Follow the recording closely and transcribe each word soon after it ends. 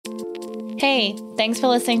Hey, thanks for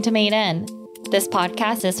listening to Made In. This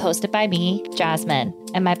podcast is hosted by me, Jasmine,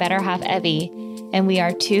 and my better half, Evie, and we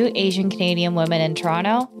are two Asian Canadian women in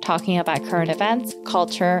Toronto talking about current events,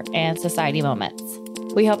 culture, and society moments.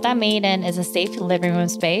 We hope that Made In is a safe living room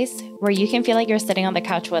space where you can feel like you're sitting on the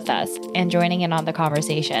couch with us and joining in on the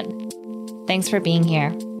conversation. Thanks for being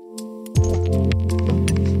here.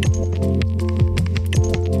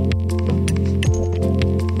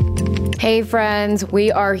 Hey friends,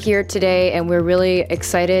 we are here today and we're really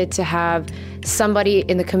excited to have somebody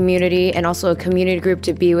in the community and also a community group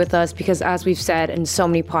to be with us because, as we've said in so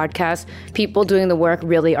many podcasts, people doing the work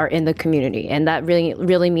really are in the community, and that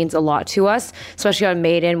really means a lot to us, especially on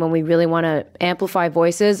Made In, when we really want to amplify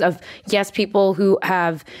voices of, yes, people who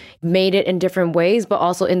have made it in different ways, but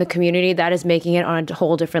also in the community that is making it on a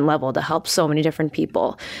whole different level to help so many different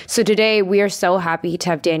people. So today we are so happy to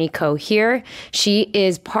have Danny Ko here. She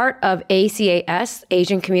is part of ACAS,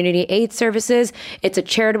 Asian Community Aid Services. It's a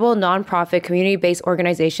charitable nonprofit community-based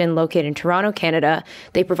organization located in Toronto, Canada.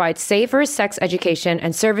 They provide safer sex education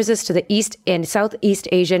and services to the East and Southeast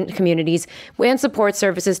Asian communities and support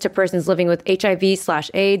services to persons living with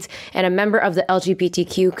HIV/AIDS and a member of the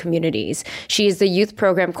LGBTQ communities. She is the youth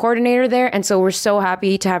program coordinator there, and so we're so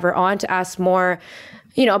happy to have her on to ask more,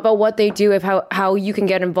 about what they do, of how you can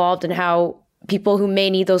get involved and how people who may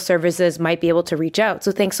need those services might be able to reach out.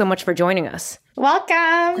 So thanks so much for joining us. Welcome.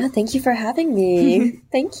 Oh, thank you for having me.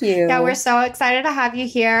 Thank you. Yeah, we're so excited to have you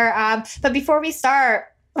here. But before we start,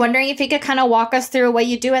 wondering if you could kind of walk us through what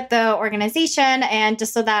you do at the organization, and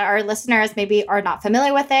just so that our listeners maybe are not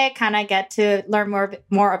familiar with it, kind of get to learn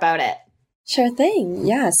more about it. Sure thing.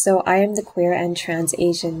 Yeah. So I am the Queer and Trans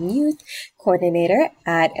Asian Youth Coordinator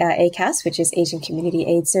at ACAS, which is Asian Community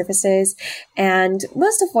Aid Services. And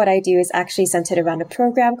most of what I do is actually centered around a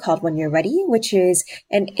program called When You're Ready, which is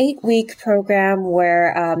an 8-week program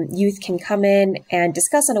where youth can come in and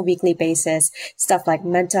discuss on a weekly basis stuff like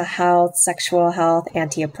mental health, sexual health,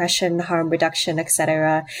 anti-oppression, harm reduction,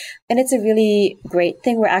 etc. And it's a really great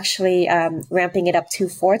thing. We're actually ramping it up to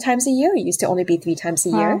 4 times a year. It used to only be 3 times a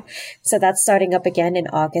year. So that's starting up again in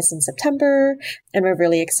August and September. And we're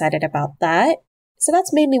really excited about that. So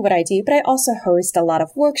that's mainly what I do, but I also host a lot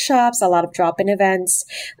of workshops, a lot of drop-in events,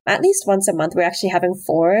 at least once a month. We're actually having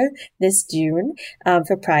 4 this June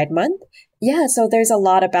for Pride Month. Yeah, so there's a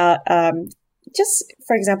lot about just,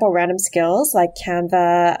 for example, random skills like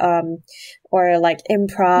Canva or like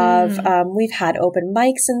improv. We've had open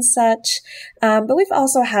mics and such, but we've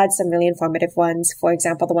also had some really informative ones. For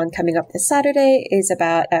example, the one coming up this Saturday is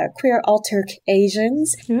about queer alter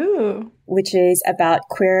Asians, which is about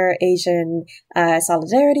queer Asian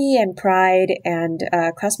solidarity and pride and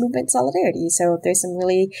cross-movement solidarity. So there's some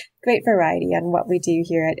really great variety on what we do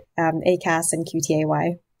here at ACAS and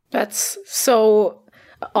QTAY. That's so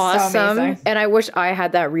awesome. So and I wish I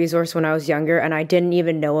had that resource when I was younger and I didn't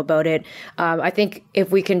even know about it. I think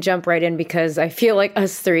if we can jump right in, because I feel like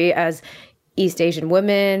us 3 as East Asian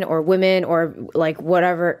women or like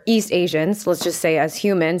whatever East Asians, let's just say as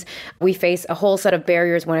humans, we face a whole set of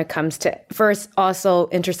barriers when it comes to, first, also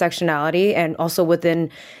intersectionality, and also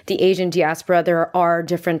within the Asian diaspora, there are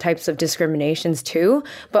different types of discriminations too,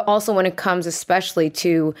 but also when it comes especially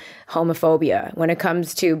to homophobia, when it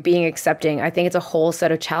comes to being accepting, I think it's a whole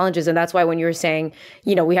set of challenges. And that's why when you were saying,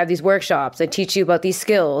 we have these workshops that teach you about these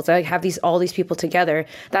skills, I have all these people together,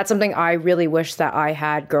 that's something I really wish that I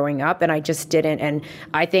had growing up, and I just didn't. And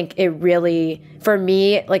I think it really, for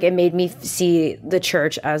me, like it made me see the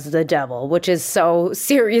church as the devil, which is so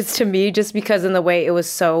serious to me just because in the way it was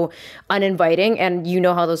so uninviting. And you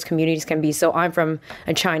know how those communities can be. So I'm from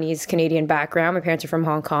a Chinese Canadian background. My parents are from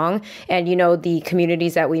Hong Kong. And the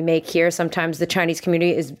communities that we make here, sometimes the Chinese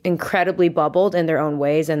community is incredibly bubbled in their own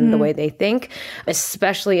ways and the way they think,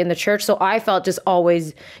 especially in the church. So I felt just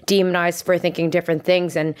always demonized for thinking different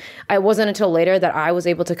things. And it wasn't until later that I was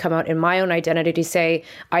able to come out in my own identity to say,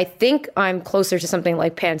 I think I'm closer to something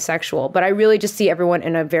like pansexual, but I really just see everyone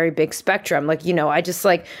in a very big spectrum. Like,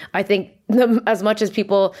 I think as much as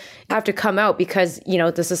people have to come out because,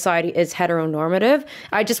 the society is heteronormative,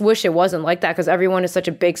 I just wish it wasn't like that because everyone is such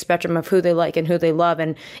a big spectrum of who they like and who they love.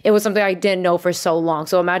 And it was something I didn't know for so long.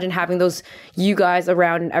 So imagine having you guys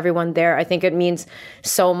around and everyone there. I think it means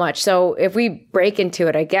so much. So if we break into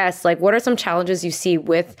it, I guess, like what are some challenges you see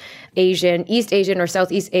with East Asian or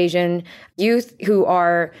Southeast Asian youth who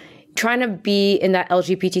are trying to be in that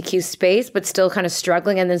LGBTQ space, but still kind of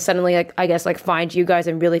struggling, and then suddenly, find you guys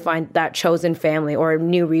and really find that chosen family or a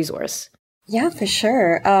new resource? Yeah, for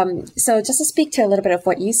sure. So just to speak to a little bit of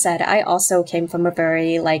what you said, I also came from a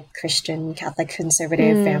very like Christian, Catholic,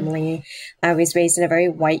 conservative family. I was raised in a very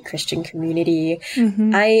white Christian community.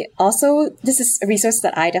 I also, this is a resource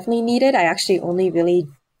that I definitely needed. I actually only really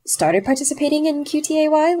started participating in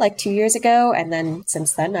QTAY like 2 years ago. And then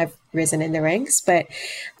since then I've risen in the ranks. But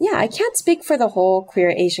yeah, I can't speak for the whole queer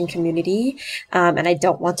Asian community. And I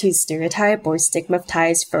don't want to stereotype or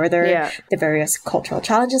stigmatize further the various cultural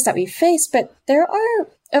challenges that we face. But there are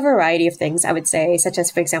a variety of things, I would say, such as,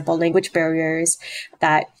 for example, language barriers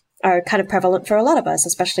that are kind of prevalent for a lot of us,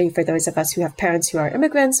 especially for those of us who have parents who are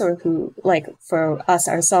immigrants or who, like, for us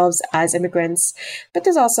ourselves as immigrants. But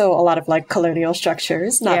there's also a lot of like colonial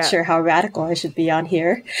structures. Not sure how radical I should be on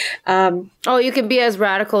here. Oh, you can be as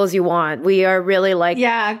radical as you want. We are really like...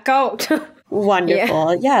 Yeah, go.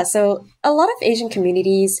 Wonderful. Yeah. So a lot of Asian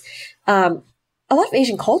communities, a lot of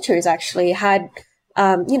Asian cultures actually had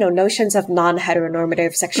notions of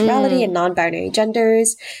non-heteronormative sexuality and non-binary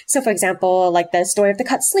genders. So, for example, like the story of the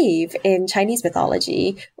cut sleeve in Chinese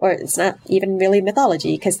mythology, or it's not even really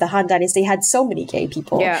mythology because the Han Dynasty had so many gay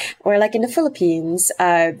people. Yeah. Or like in the Philippines,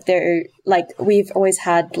 we've always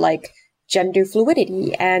had like gender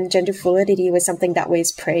fluidity, and gender fluidity was something that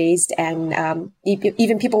was praised, and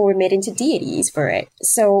even people were made into deities for it.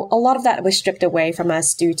 So a lot of that was stripped away from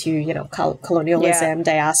us due to, colonialism,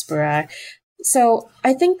 diaspora. So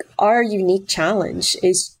I think our unique challenge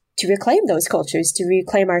is to reclaim those cultures, to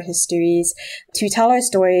reclaim our histories, to tell our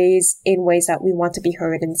stories in ways that we want to be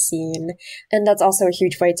heard and seen. And that's also a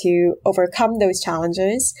huge way to overcome those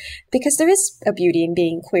challenges, because there is a beauty in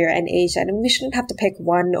being queer and Asian, and we shouldn't have to pick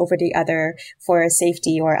one over the other for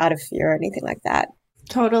safety or out of fear or anything like that.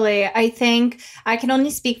 Totally. I think I can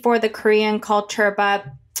only speak for the Korean culture, but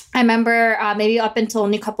I remember maybe up until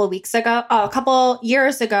only a couple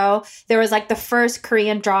years ago, there was like the first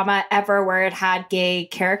Korean drama ever where it had gay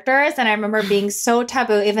characters. And I remember being so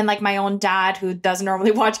taboo, even like my own dad, who doesn't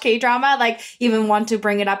normally watch K-drama, like even want to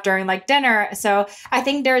bring it up during like dinner. So I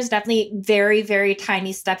think there's definitely very, very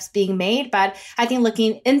tiny steps being made. But I think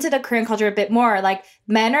looking into the Korean culture a bit more, like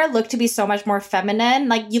men are looked to be so much more feminine.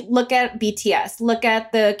 Like you look at BTS, look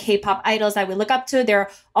at the K-pop idols that we look up to, they're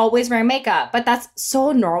always wearing makeup, but that's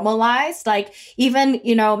so normalized. Like even,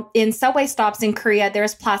 in subway stops in Korea,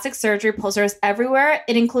 there's plastic surgery posters everywhere.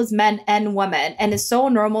 It includes men and women. And it's so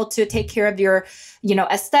normal to take care of your,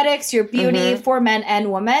 aesthetics, your beauty for men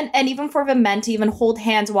and women. And even for the men to even hold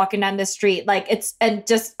hands walking down the street, like it's and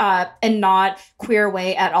not queer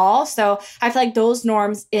way at all. So I feel like those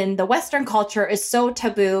norms in the Western culture is so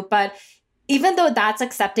taboo. But even though that's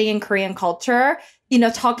accepting in Korean culture,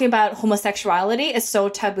 talking about homosexuality is so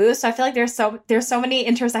taboo. So I feel like there's so many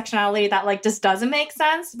intersectionality that like just doesn't make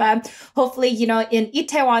sense. But hopefully, in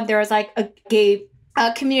Itaewon, there is like a gay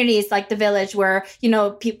communities like the village where,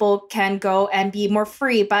 people can go and be more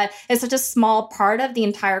free, but it's such a small part of the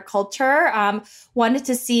entire culture. Wanted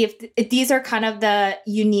to see if these are kind of the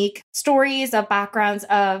unique stories of backgrounds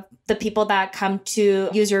of the people that come to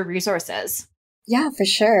use your resources. Yeah, for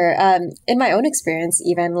sure. In my own experience,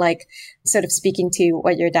 even like sort of speaking to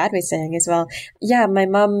what your dad was saying as well. Yeah, my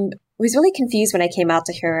mom was really confused when I came out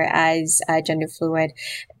to her as gender fluid.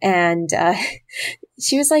 And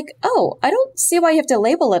she was like, oh, I don't see why you have to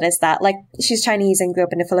label it as that. Like, she's Chinese and grew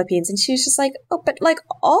up in the Philippines. And she was just like, oh, but like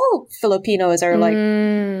all Filipinos are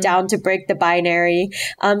like down to break the binary.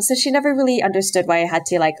 So she never really understood why I had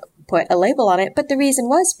to like put a label on it. But the reason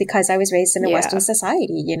was because I was raised in a Western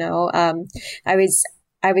society, I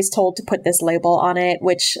was told to put this label on it,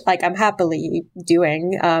 which like I'm happily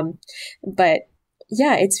doing. But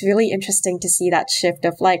yeah, it's really interesting to see that shift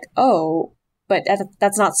of like, oh, but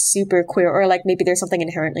that's not super queer, or like maybe there's something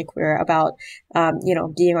inherently queer about,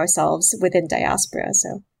 being ourselves within diaspora.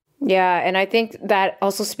 So. Yeah. And I think that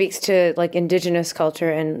also speaks to like indigenous culture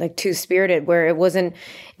and like two-spirited, where it wasn't,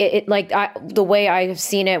 the way I've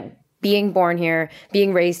seen it, being born here,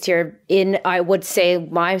 being raised here I would say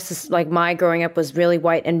my growing up was really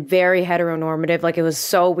white and very heteronormative. Like it was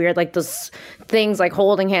so weird, like those things like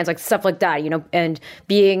holding hands, like stuff like that, and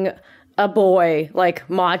being a boy, like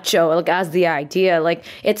macho, like as the idea, like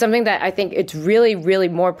it's something that I think it's really, really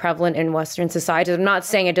more prevalent in Western societies. I'm not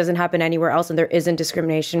saying it doesn't happen anywhere else and there isn't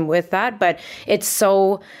discrimination with that, but it's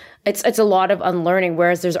a lot of unlearning,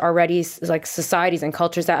 whereas there's already like societies and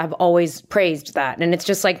cultures that have always praised that. And it's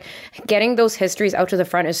just like getting those histories out to the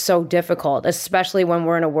front is so difficult, especially when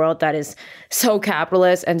we're in a world that is so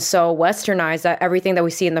capitalist and so westernized that everything that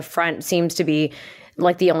we see in the front seems to be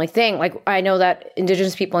like the only thing. Like I know that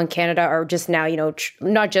Indigenous people in Canada are just now,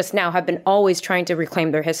 not just now, have been always trying to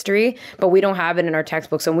reclaim their history, but we don't have it in our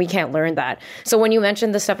textbooks and we can't learn that. So when you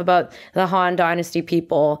mentioned the stuff about the Han Dynasty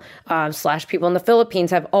people / people in the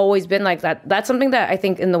Philippines have always been like that, that's something that I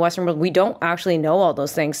think in the Western world, we don't actually know all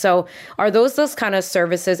those things. So are those kind of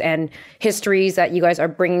services and histories that you guys are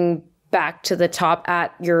bringing back to the top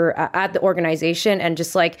at the organization? And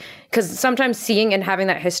just like, because sometimes seeing and having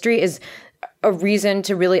that history is a reason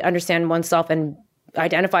to really understand oneself and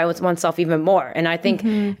identify with oneself even more. And I think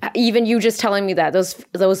even you just telling me that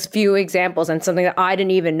those few examples and something that I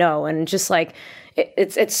didn't even know, and just like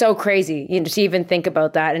it's so crazy, to even think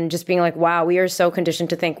about that, and just being like, wow, we are so conditioned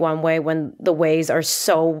to think one way when the ways are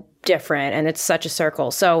so different, and it's such a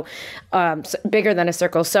circle, so bigger than a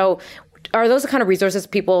circle. So are those the kind of resources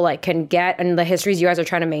people like can get, and the histories you guys are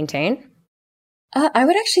trying to maintain? I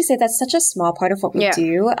would actually say that's such a small part of what we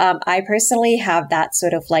do. I personally have that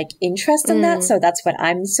sort of like interest in that. So that's what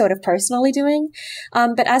I'm sort of personally doing.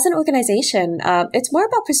 But as an organization, it's more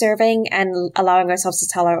about preserving and allowing ourselves to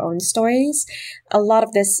tell our own stories. A lot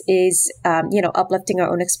of this is, uplifting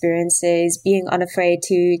our own experiences, being unafraid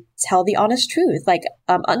to tell the honest truth, like,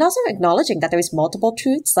 and also acknowledging that there's multiple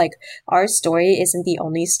truths. Like our story isn't the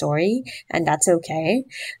only story, and that's okay.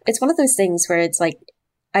 It's one of those things where it's like,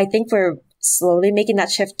 I think we're slowly making that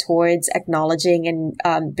shift towards acknowledging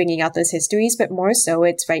and bringing out those histories, but more so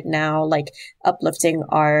it's right now like uplifting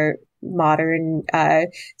our modern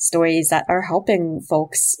stories that are helping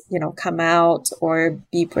folks, come out or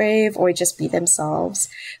be brave or just be themselves.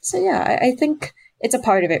 So yeah, I think it's a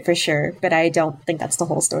part of it for sure, but I don't think that's the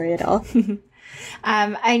whole story at all.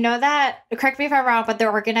 I know that, correct me if I'm wrong, but the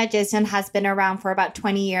organization has been around for about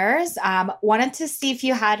 20 years. Wanted to see if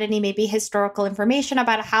you had any maybe historical information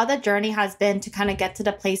about how the journey has been to kind of get to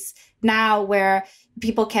the place now where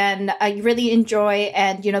people can really enjoy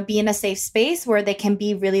and, be in a safe space where they can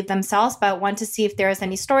be really themselves. But want to see if there's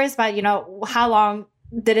any stories about, how long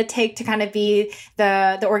did it take to kind of be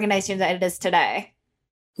the organization that it is today?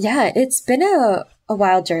 Yeah, it's been a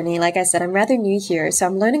wild journey. Like I said, I'm rather new here, so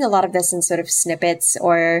I'm learning a lot of this in sort of snippets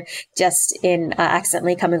or just in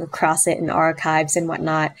accidentally coming across it in archives and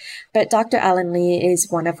whatnot. But Dr. Alan Lee is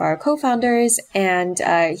one of our co-founders, and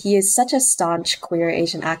he is such a staunch queer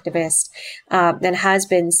Asian activist and has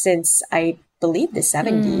been since, I believe, the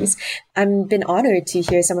 70s. I've been honored to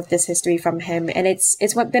hear some of this history from him. And it's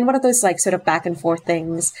been one of those like sort of back and forth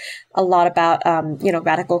things, a lot about,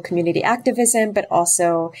 radical community activism, but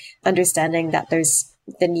also understanding that there's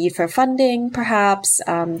the need for funding, perhaps,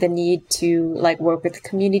 the need to like work with the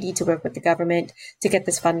community, to work with the government to get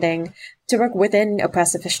this funding, to work within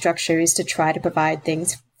oppressive structures to try to provide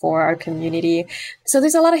things for our community. So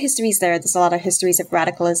there's a lot of histories there. There's a lot of histories of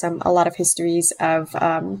radicalism, a lot of histories of,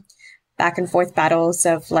 back and forth battles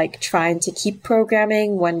of like trying to keep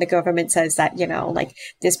programming when the government says that, like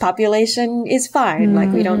this population is fine,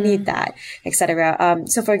 like we don't need that, etc.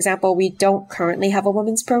 So for example, we don't currently have a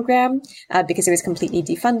women's program because it was completely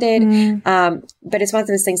defunded. But it's one of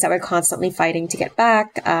those things that we're constantly fighting to get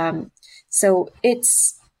back. So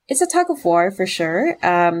it's a tug of war for sure.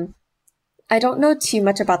 I don't know too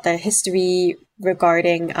much about the history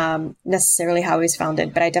regarding necessarily how it was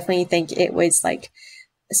founded, but I definitely think it was like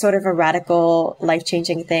sort of a radical,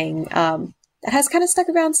 life-changing thing that has kind of stuck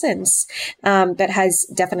around since, that has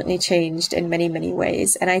definitely changed in many, many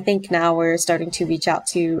ways. And I think now we're starting to reach out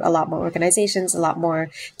to a lot more organizations, a lot more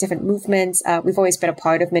different movements. We've always been a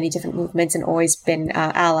part of many different movements and always been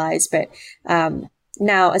allies, but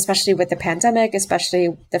now, especially with the pandemic,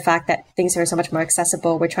 especially the fact that things are so much more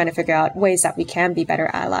accessible, we're trying to figure out ways that we can be better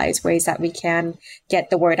allies, ways that we can get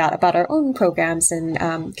the word out about our own programs and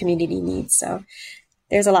community needs. So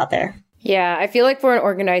there's a lot there. Yeah, I feel like for an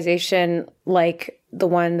organization like the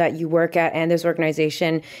one that you work at and this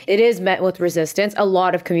organization, it is met with resistance. A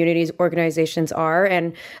lot of communities, organizations are,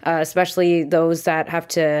 and especially those that have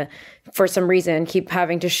to, for some reason, keep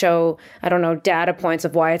having to show, data points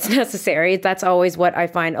of why it's necessary. That's always what I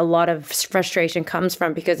find a lot of frustration comes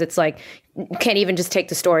from, because it's like, can't even just take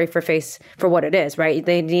the story for what it is, right?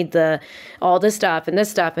 They need all this stuff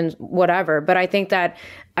and whatever. But I think that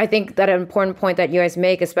an important point that you guys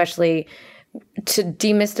make, especially to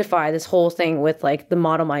demystify this whole thing with like the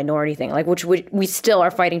model minority thing, like which we still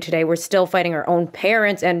are fighting today. We're still fighting our own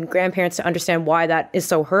parents and grandparents to understand why that is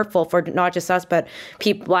so hurtful for not just us, but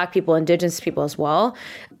Black people, Indigenous people as well.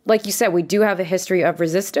 Like you said, we do have a history of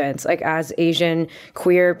resistance, like as Asian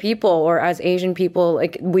queer people or as Asian people,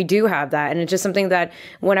 like we do have that. And it's just something that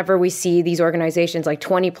whenever we see these organizations, like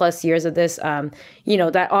 20 plus years of this,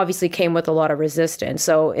 that obviously came with a lot of resistance.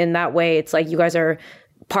 So in that way, it's like you guys are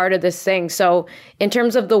part of this thing. So in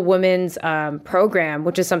terms of the women's program,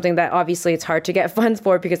 which is something that obviously it's hard to get funds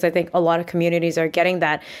for because I think a lot of communities are getting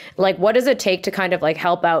that, like, what does it take to kind of like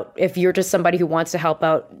help out if you're just somebody who wants to help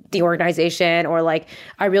out the organization, or like,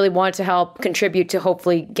 I really want to help contribute to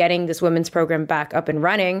hopefully getting this women's program back up and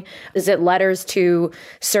running? Is it letters to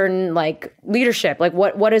certain like leadership? Like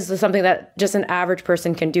what is something that just an average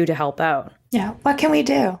person can do to help out? Yeah. What can we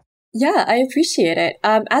do? Yeah, I appreciate it.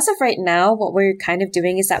 As of right now, what we're kind of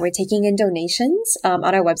doing is that we're taking in donations on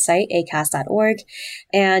our website, acast.org,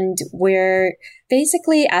 and we're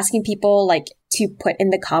basically asking people like to put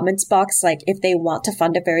in the comments box, like if they want to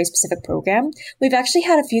fund a very specific program. We've actually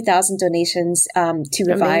had a few thousand donations to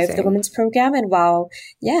revive the women's program. And while,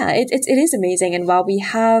 it is amazing. And while we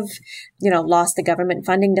have, lost the government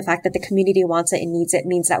funding, the fact that the community wants it and needs it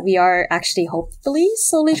means that we are actually hopefully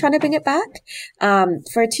slowly trying to bring it back.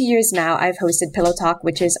 For 2 years now, I've hosted Pillow Talk,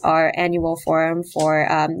 which is our annual forum for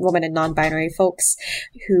women and non-binary folks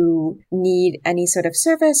who need any sort of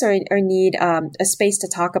service or need a space to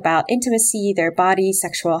talk about intimacy, their body,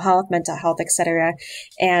 sexual health, mental health, etc.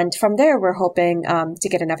 And from there, we're hoping to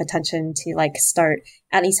get enough attention to like start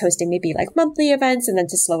at least hosting maybe like monthly events and then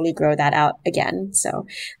to slowly grow that out again. So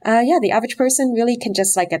the average person really can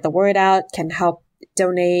just like get the word out, can help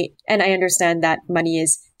donate. And I understand that money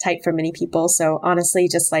is tight for many people. So honestly,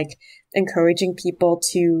 just like encouraging people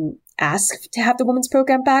to ask to have the women's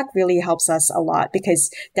program back really helps us a lot, because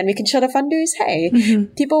then we can show the funders, hey,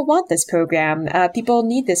 people want this program. People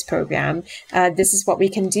need this program. This is what we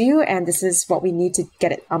can do. And this is what we need to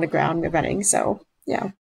get it on the ground running. So, yeah.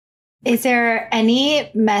 Is there any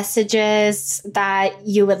messages that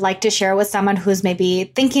you would like to share with someone who's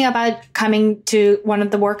maybe thinking about coming to one of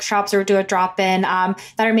the workshops or do a drop-in that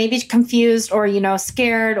are maybe confused or,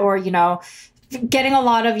 scared or, getting a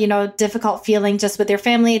lot of, difficult feeling just with their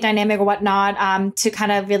family dynamic or whatnot, to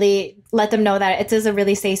kind of really let them know that it is a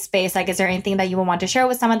really safe space? Like, is there anything that you would want to share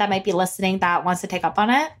with someone that might be listening that wants to take up on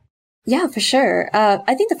it? Yeah, for sure.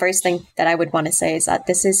 I think the first thing that I would want to say is that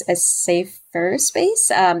this is a safer space.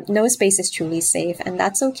 No space is truly safe, and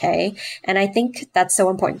that's okay. And I think that's so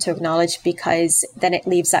important to acknowledge, because then it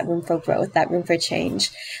leaves that room for growth, that room for change.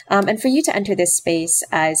 And for you to enter this space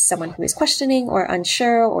as someone who is questioning or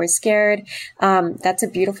unsure or scared, that's a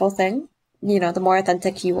beautiful thing. The more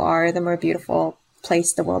authentic you are, the more beautiful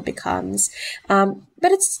place the world becomes.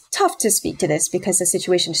 But it's tough to speak to this because the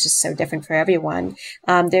situation is just so different for everyone.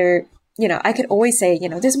 I could always say,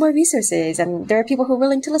 there's more resources and there are people who are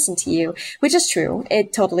willing to listen to you, which is true.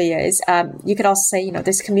 It totally is. You could also say,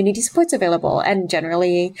 there's community supports available, and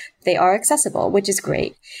generally they are accessible, which is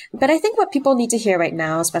great. But I think what people need to hear right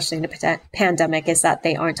now, especially in the pandemic, is that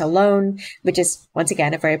they aren't alone, which is, once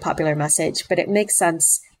again, a very popular message, but it makes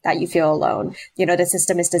sense that you feel alone. The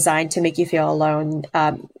system is designed to make you feel alone,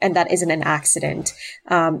 and that isn't an accident.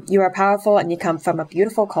 You are powerful, and you come from a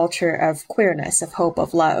beautiful culture of queerness, of hope,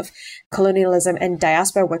 of love. Colonialism and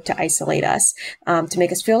diaspora work to isolate us, to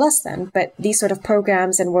make us feel less than. But these sort of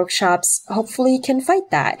programs and workshops hopefully can fight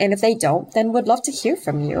that. And if they don't, then we'd love to hear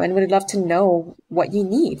from you and would love to know what you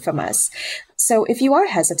need from us. So if you are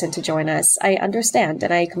hesitant to join us, I understand,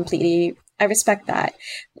 and I respect that.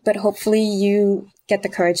 But hopefully you get the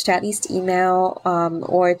courage to at least email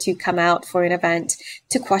or to come out for an event,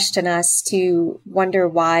 to question us, to wonder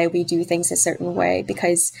why we do things a certain way,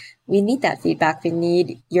 because we need that feedback. We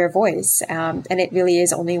need your voice. And it really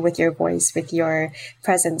is only with your voice, with your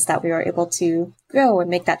presence, that we are able to grow and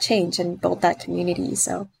make that change and build that community.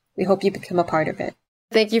 So we hope you become a part of it.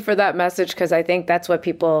 Thank you for that message, because I think that's what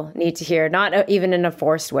people need to hear, not even in a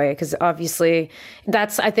forced way, because obviously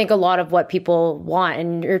that's, I think, a lot of what people want.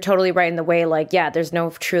 And you're totally right in the way, like, there's no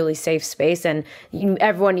truly safe space, and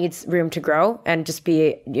everyone needs room to grow and just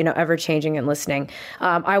be, ever changing and listening.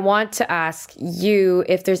 I want to ask you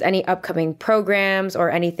if there's any upcoming programs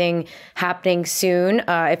or anything happening soon,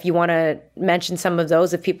 if you want to mention some of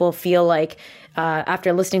those, if people feel like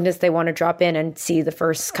after listening to this, they want to drop in and see the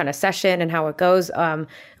first kind of session and how it goes.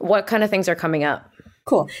 What kind of things are coming up?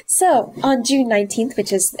 Cool. So on June 19th,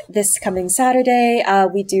 which is this coming Saturday,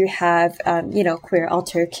 we do have, Queer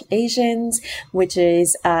Altercations, which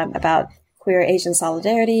is about queer Asian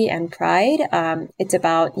solidarity and pride. It's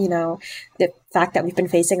about, the fact that we've been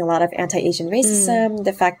facing a lot of anti-Asian racism,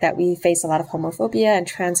 the fact that we face a lot of homophobia and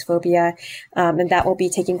transphobia, and that will be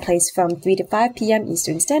taking place from 3 to 5 p.m.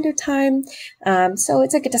 Eastern Standard Time. So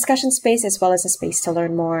it's like a discussion space as well as a space to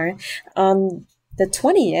learn more. The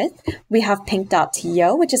 20th, we have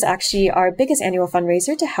Pink.to, which is actually our biggest annual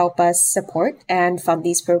fundraiser to help us support and fund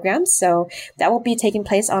these programs. So that will be taking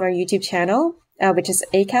place on our YouTube channel, which is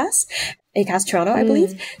ACAS Toronto, I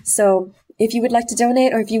believe. So if you would like to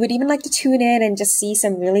donate, or if you would even like to tune in and just see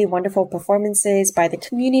some really wonderful performances by the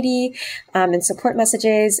community and support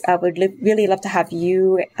messages, I would really love to have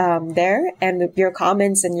you there, and with your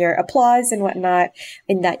comments and your applause and whatnot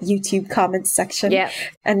in that YouTube comments section. Yeah.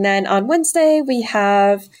 And then on Wednesday, we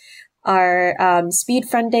have our speed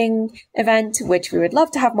funding event, which we would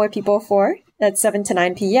love to have more people for. That's 7 to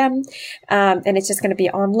 9 p.m. And it's just going to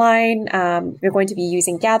be online. We're going to be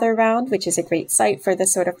using Gather Round, which is a great site for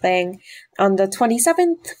this sort of thing. On the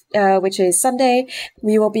 27th, which is Sunday,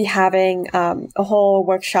 we will be having a whole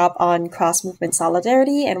workshop on cross-movement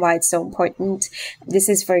solidarity and why it's so important. This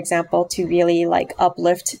is, for example, to really like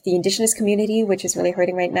uplift the Indigenous community, which is really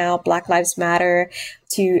hurting right now. Black Lives Matter,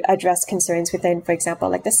 to address concerns within, for example,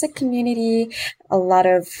 like the Sikh community, a lot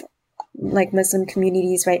of like Muslim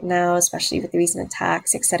communities right now, especially with the recent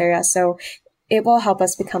attacks, etc. So it will help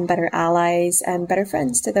us become better allies and better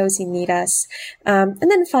friends to those who need us. And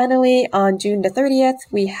then finally, on June the 30th,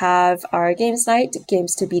 we have our games night,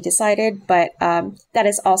 games to be decided, but that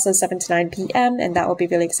is also 7 to 9 p.m. and that will be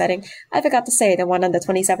really exciting. I forgot to say the one on the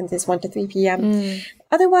 27th is 1 to 3 p.m.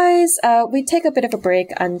 Otherwise, we take a bit of a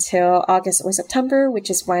break until August or September, which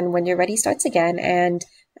is when You're Ready starts again. And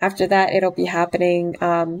after that, it'll be happening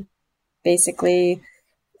basically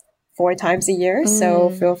 4 times a year.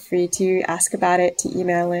 So feel free to ask about it, to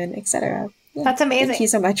email in, etc. Yeah. That's amazing. Thank you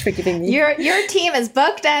so much for giving me. Your team is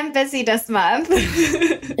booked and busy this month.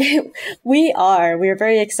 We're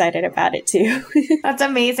very excited about it too. That's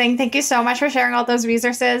amazing. Thank you so much for sharing all those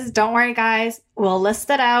resources. Don't worry, guys. We'll list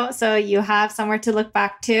it out so you have somewhere to look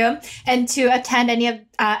back to and to attend any of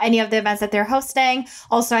the events that they're hosting.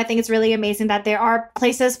 Also, I think it's really amazing that there are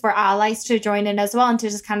places for allies to join in as well and to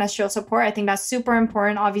just kind of show support. I think that's super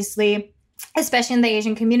important, obviously. Especially in the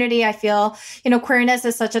Asian community, I feel, queerness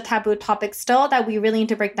is such a taboo topic still that we really need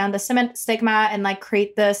to break down the stigma and like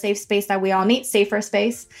create the safe space that we all need, safer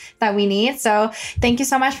space that we need. So thank you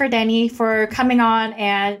so much for Danny for coming on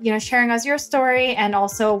and, sharing us your story and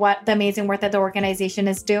also what the amazing work that the organization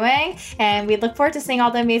is doing. And we look forward to seeing all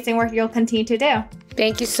the amazing work you'll continue to do.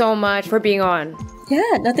 Thank you so much for being on.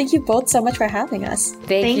 Yeah, no, thank you both so much for having us.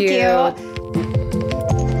 Thank you.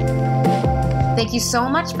 Thank you so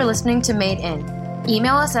much for listening to Made In.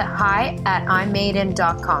 Email us at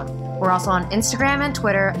hi@imadeit.com. We're also on Instagram and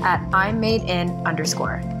Twitter at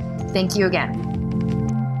imadein_. Thank you again.